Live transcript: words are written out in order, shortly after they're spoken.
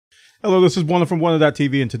Hello, this is Wanda from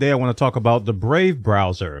Wanda.tv, and today I want to talk about the Brave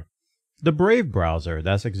browser. The Brave browser,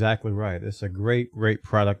 that's exactly right. It's a great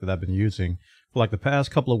product that I've been using for like the past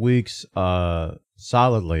couple of weeks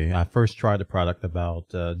solidly. I first tried the product about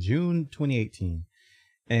June 2018,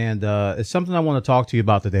 and it's something I want to talk to you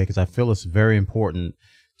about today because I feel it's very important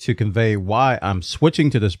to convey why I'm switching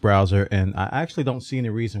to this browser, and I actually don't see any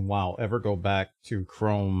reason why I'll ever go back to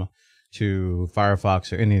Chrome, to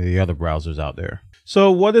Firefox, or any of the other browsers out there.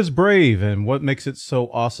 So what is Brave and what makes it so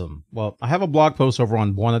awesome? Well, I have a blog post over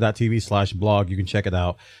on Wanda.tv/blog. You can check it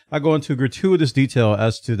out. I go into gratuitous detail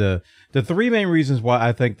as to the three main reasons why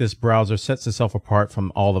I think this browser sets itself apart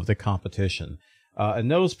from all of the competition.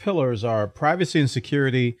 And those pillars are privacy and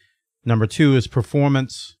security. Number 2 is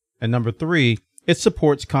performance. And number 3, it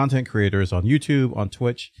supports content creators on YouTube, on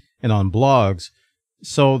Twitch, and on blogs.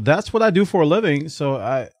 So that's what I do for a living. So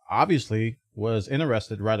I obviously was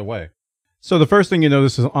interested right away. So the first thing you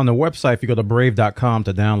notice is on the website, if you go to brave.com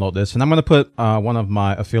to download this, and I'm going to put one of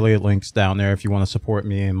my affiliate links down there if you want to support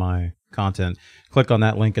me and my content. Click on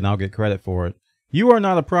that link and I'll get credit for it. You are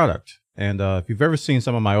not a product. And if you've ever seen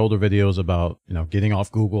some of my older videos about, getting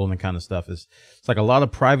off Google and that kind of stuff, it's like a lot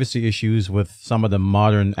of privacy issues with some of the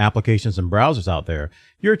modern applications and browsers out there.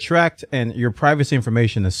 You're tracked and your privacy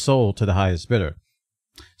information is sold to the highest bidder.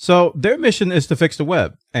 So their mission is to fix the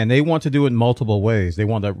web, and they want to do it in multiple ways. They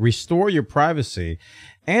want to restore your privacy,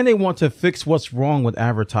 and they want to fix what's wrong with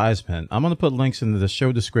advertisement. I'm going to put links in the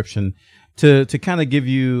show description to kind of give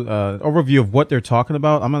you an overview of what they're talking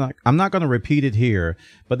about. I'm not going to repeat it here,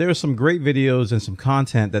 but there are some great videos and some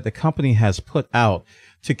content that the company has put out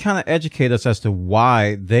to kind of educate us as to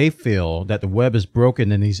why they feel that the web is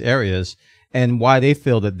broken in these areas, and why they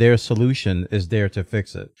feel that their solution is there to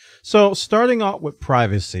fix it. So starting out with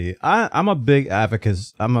privacy, I'm a big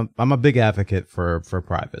advocate. I'm a big advocate for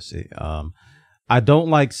privacy. I don't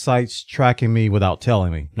like sites tracking me without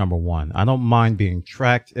telling me. Number one, I don't mind being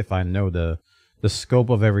tracked if I know the scope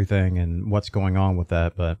of everything and what's going on with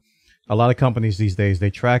that. But a lot of companies these days, they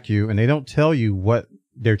track you and they don't tell you what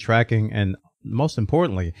they're tracking. And most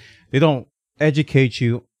importantly, they don't educate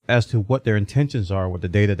you as to what their intentions are with the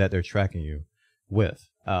data that they're tracking you with,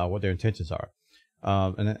 what their intentions are.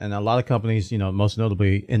 And a lot of companies, most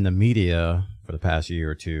notably in the media for the past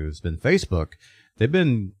year or two, it's been Facebook. They've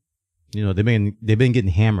been getting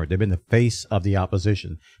hammered. They've been the face of the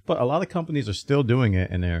opposition, but a lot of companies are still doing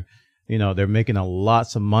it, and they're making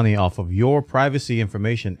lots of money off of your privacy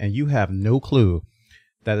information, and you have no clue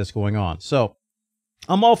that it's going on. So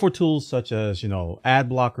I'm all for tools such as, ad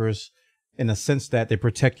blockers, in the sense that they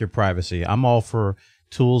protect your privacy. I'm all for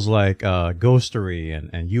tools like Ghostery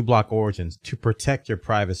and uBlock Origins to protect your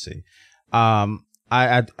privacy. I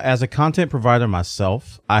as a content provider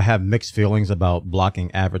myself, I have mixed feelings about blocking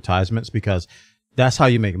advertisements because that's how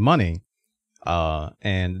you make money.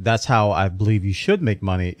 And that's how I believe you should make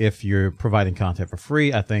money if you're providing content for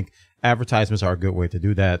free. I think advertisements are a good way to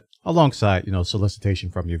do that, alongside, solicitation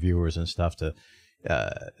from your viewers and stuff to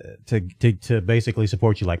basically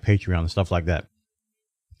support you, like Patreon and stuff like that.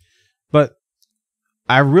 But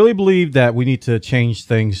I really believe that we need to change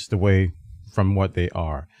things from what they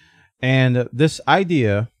are. And this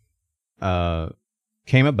idea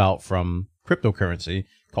came about from cryptocurrency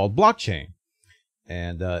called blockchain.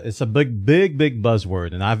 And it's a big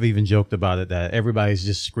buzzword. And I've even joked about it that everybody's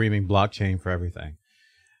just screaming blockchain for everything.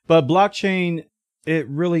 But blockchain, it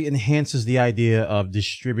really enhances the idea of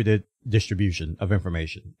distribution of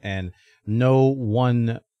information, and no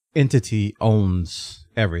one entity owns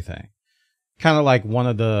everything. Kind of like one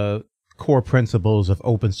of the core principles of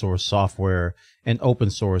open source software and open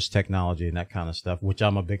source technology and that kind of stuff, which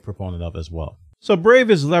I'm a big proponent of as well. So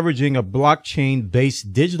Brave is leveraging a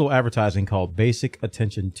blockchain-based digital advertising called Basic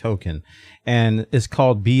Attention Token, and it's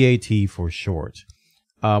called BAT for short.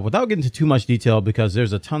 Without getting into too much detail, because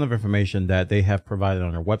there's a ton of information that they have provided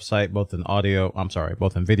on their website, both in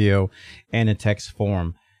video and in text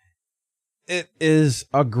form. It is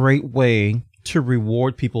a great way to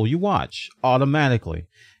reward people you watch automatically.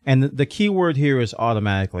 And the key word here is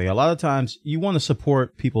automatically. A lot of times you want to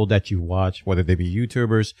support people that you watch, whether they be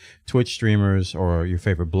YouTubers, Twitch streamers, or your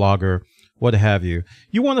favorite blogger, what have you.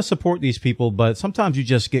 You want to support these people, but sometimes you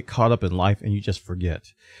just get caught up in life and you just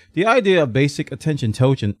forget. The idea of Basic Attention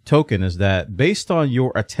Token is that based on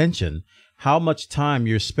your attention, how much time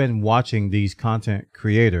you spend watching these content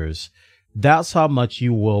creators, that's how much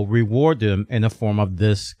you will reward them in the form of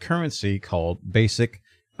this currency called Basic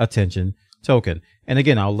Attention Token. And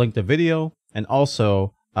again, I'll link the video and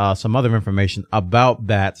also some other information about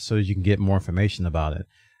that so that you can get more information about it.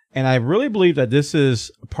 And I really believe that this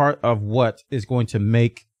is part of what is going to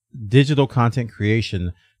make digital content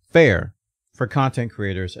creation fair for content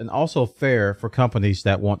creators and also fair for companies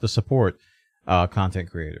that want to support content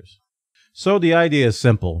creators. So the idea is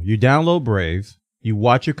simple. You download Brave, you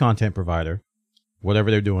watch your content provider,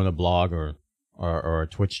 whatever they're doing, a blog or a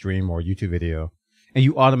Twitch stream or a YouTube video, and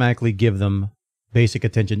you automatically give them basic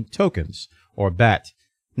attention tokens or BAT.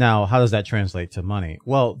 Now, how does that translate to money?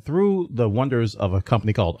 Well, through the wonders of a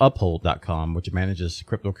company called uphold.com, which manages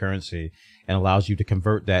cryptocurrency and allows you to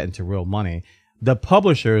convert that into real money, the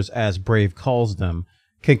publishers, as Brave calls them,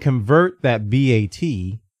 can convert that BAT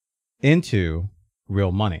into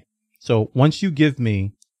real money. So once you give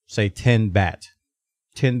me, say, 10 BAT,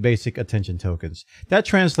 10 basic attention tokens, that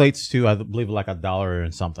translates to, I believe, like $1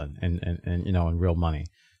 and something and you know, in real money.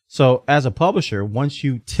 So as a publisher, once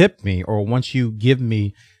you tip me or once you give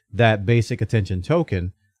me that basic attention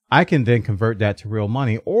token, I can then convert that to real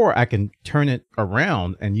money, or I can turn it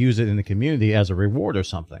around and use it in the community as a reward or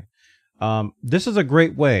something. This is a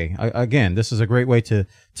great way. Again, this is a great way to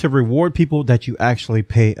reward people that you actually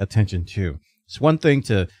pay attention to. It's one thing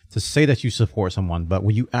to say that you support someone, but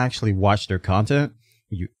when you actually watch their content,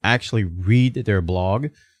 you actually read their blog,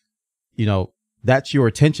 you know, that's your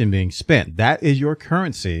attention being spent. That is your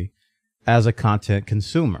currency as a content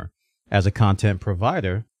consumer, as a content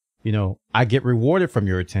provider. You know, I get rewarded from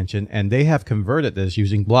your attention, and they have converted this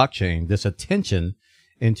using blockchain, this attention,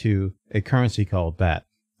 into a currency called BAT.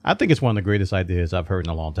 I think it's one of the greatest ideas I've heard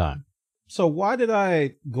in a long time. So why did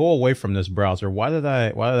I go away from this browser? Why did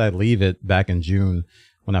I leave it back in June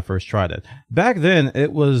when I first tried it? Back then,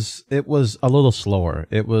 it was a little slower.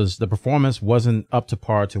 The performance wasn't up to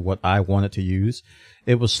par to what I wanted to use.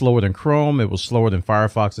 It was slower than Chrome. It was slower than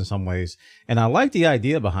Firefox in some ways. And I liked the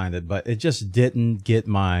idea behind it, but it just didn't get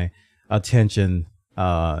my attention,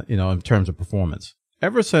 you know, in terms of performance.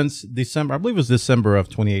 Ever since December, I believe it was December of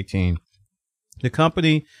 2018, the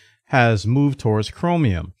company has moved towards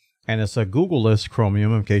Chromium, and it's a Google-less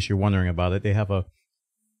Chromium. In case you're wondering about it, they have a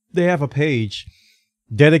page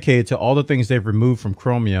dedicated to all the things they've removed from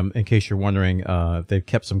Chromium. In case you're wondering, they've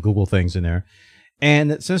kept some Google things in there.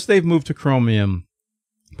 And since they've moved to Chromium,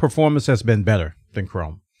 performance has been better than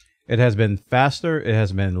Chrome. It has been faster. It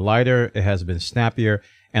has been lighter. It has been snappier.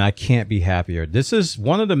 And I can't be happier. This is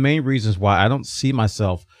one of the main reasons why I don't see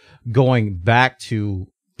myself going back to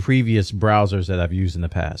previous browsers that I've used in the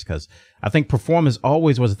past, because I think performance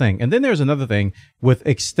always was a thing. And then there's another thing with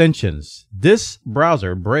extensions. This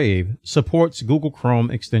browser, Brave, supports Google Chrome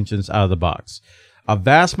extensions out of the box. A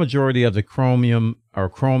vast majority of the Chromium or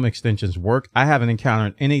Chrome extensions work. I haven't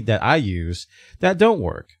encountered any that I use that don't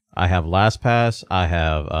work. I have LastPass. I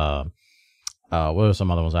have, what are some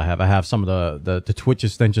other ones I have? I have some of the Twitch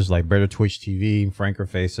extensions like Better Twitch TV, Franker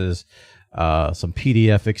Faces, some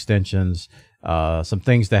PDF extensions, some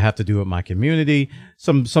things that have to do with my community.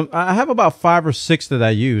 I have about 5 or 6 that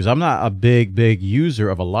I use. I'm not a big user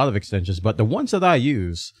of a lot of extensions, but the ones that I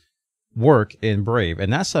use work in Brave,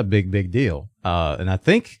 and that's a big deal. And I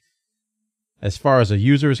think as far as a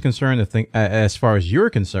user is concerned, as far as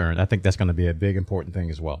you're concerned, I think that's going to be a big important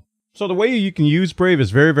thing as well. So the way you can use Brave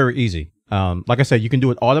is very easy. Like I said, you can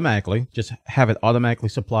do it automatically. Just have it automatically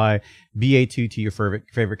supply BAT to your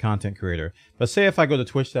favorite content creator. But say if I go to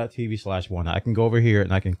twitch.tv/one, I can go over here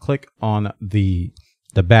and I can click on the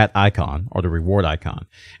BAT icon or the reward icon,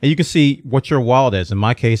 and you can see what your wallet is. In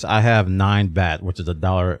my case, I have 9 BAT, which is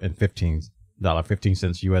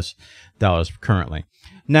 $1.15 US dollars currently.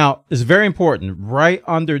 Now, it's very important. Right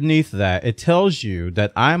underneath that, it tells you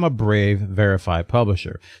that I'm a Brave verified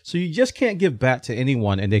publisher. So you just can't give BAT to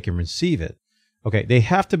anyone and they can receive it. Okay, they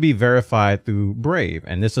have to be verified through Brave.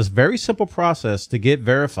 And this is a very simple process to get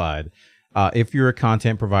verified if you're a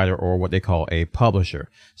content provider or what they call a publisher.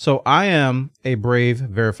 So I am a Brave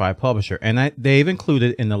verified publisher, and they've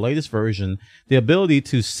included in the latest version the ability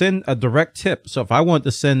to send a direct tip. So if I want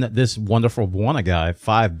to send this wonderful Buona guy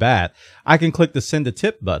 5 BAT, I can click the send a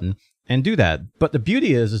tip button and do that. But the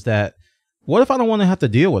beauty is that what if I don't want to have to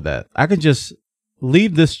deal with that? I can just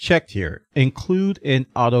leave this checked here, include and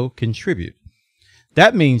auto contribute.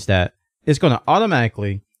 That means that it's going to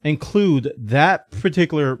automatically include that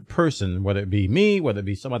particular person, whether it be me, whether it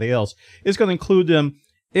be somebody else. It's going to include them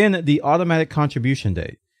in the automatic contribution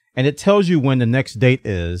date. And it tells you when the next date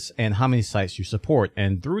is and how many sites you support.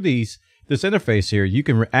 And through this interface here, you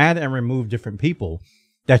can add and remove different people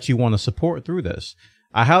that you want to support through this.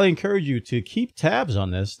 I highly encourage you to keep tabs on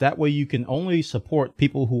this. That way you can only support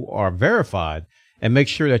people who are verified and make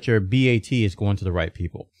sure that your BAT is going to the right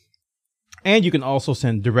people. And you can also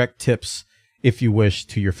send direct tips if you wish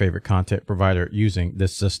to your favorite content provider using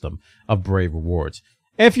this system of Brave rewards.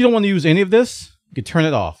 And if you don't want to use any of this, you can turn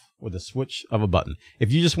it off. with a switch of a button.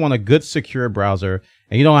 If you just want a good, secure browser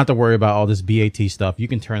and you don't have to worry about all this BAT stuff, you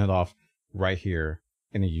can turn it off right here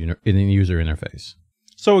in the user interface.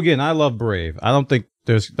 So again, I love Brave. I don't think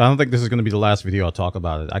this is going to be the last video I'll talk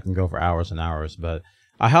about it. I can go for hours and hours, but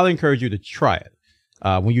I highly encourage you to try it.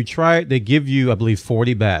 When you try it, they give you, I believe,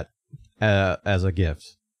 40 BAT as a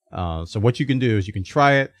gift. So what you can do is you can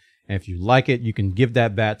try it, and if you like it, you can give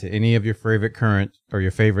that BAT to any of your favorite current or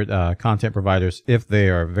your favorite content providers if they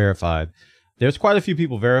are verified. There's quite a few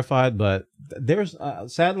people verified, but there's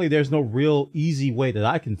sadly there's no real easy way that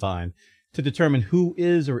I can find to determine who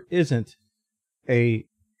is or isn't a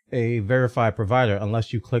verified provider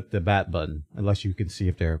unless you click the BAT button, unless you can see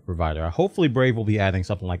if they're a provider. Hopefully Brave will be adding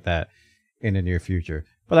something like that in the near future.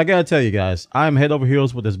 But I gotta tell you guys, I'm head over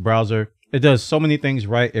heels with this browser. It does so many things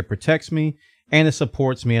right. It protects me and it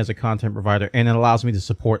supports me as a content provider, and it allows me to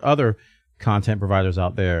support other content providers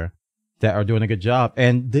out there that are doing a good job.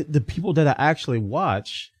 And the people that I actually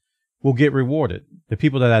watch will get rewarded. The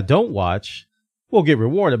people that I don't watch will get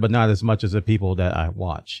rewarded, but not as much as the people that I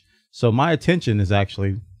watch. So my attention is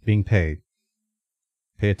actually being paid.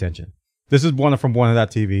 Pay attention. This is from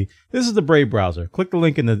considerate.at. This is the Brave browser. Click the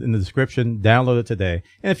link in the description. Download it today.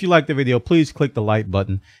 And if you like the video, please click the like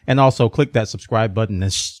button and also click that subscribe button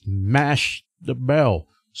and smash the bell.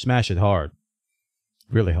 Smash it hard.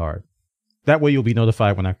 Really hard. That way you'll be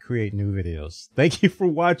notified when I create new videos. Thank you for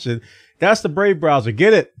watching. That's the Brave browser.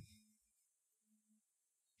 Get it?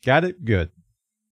 Got it? Good.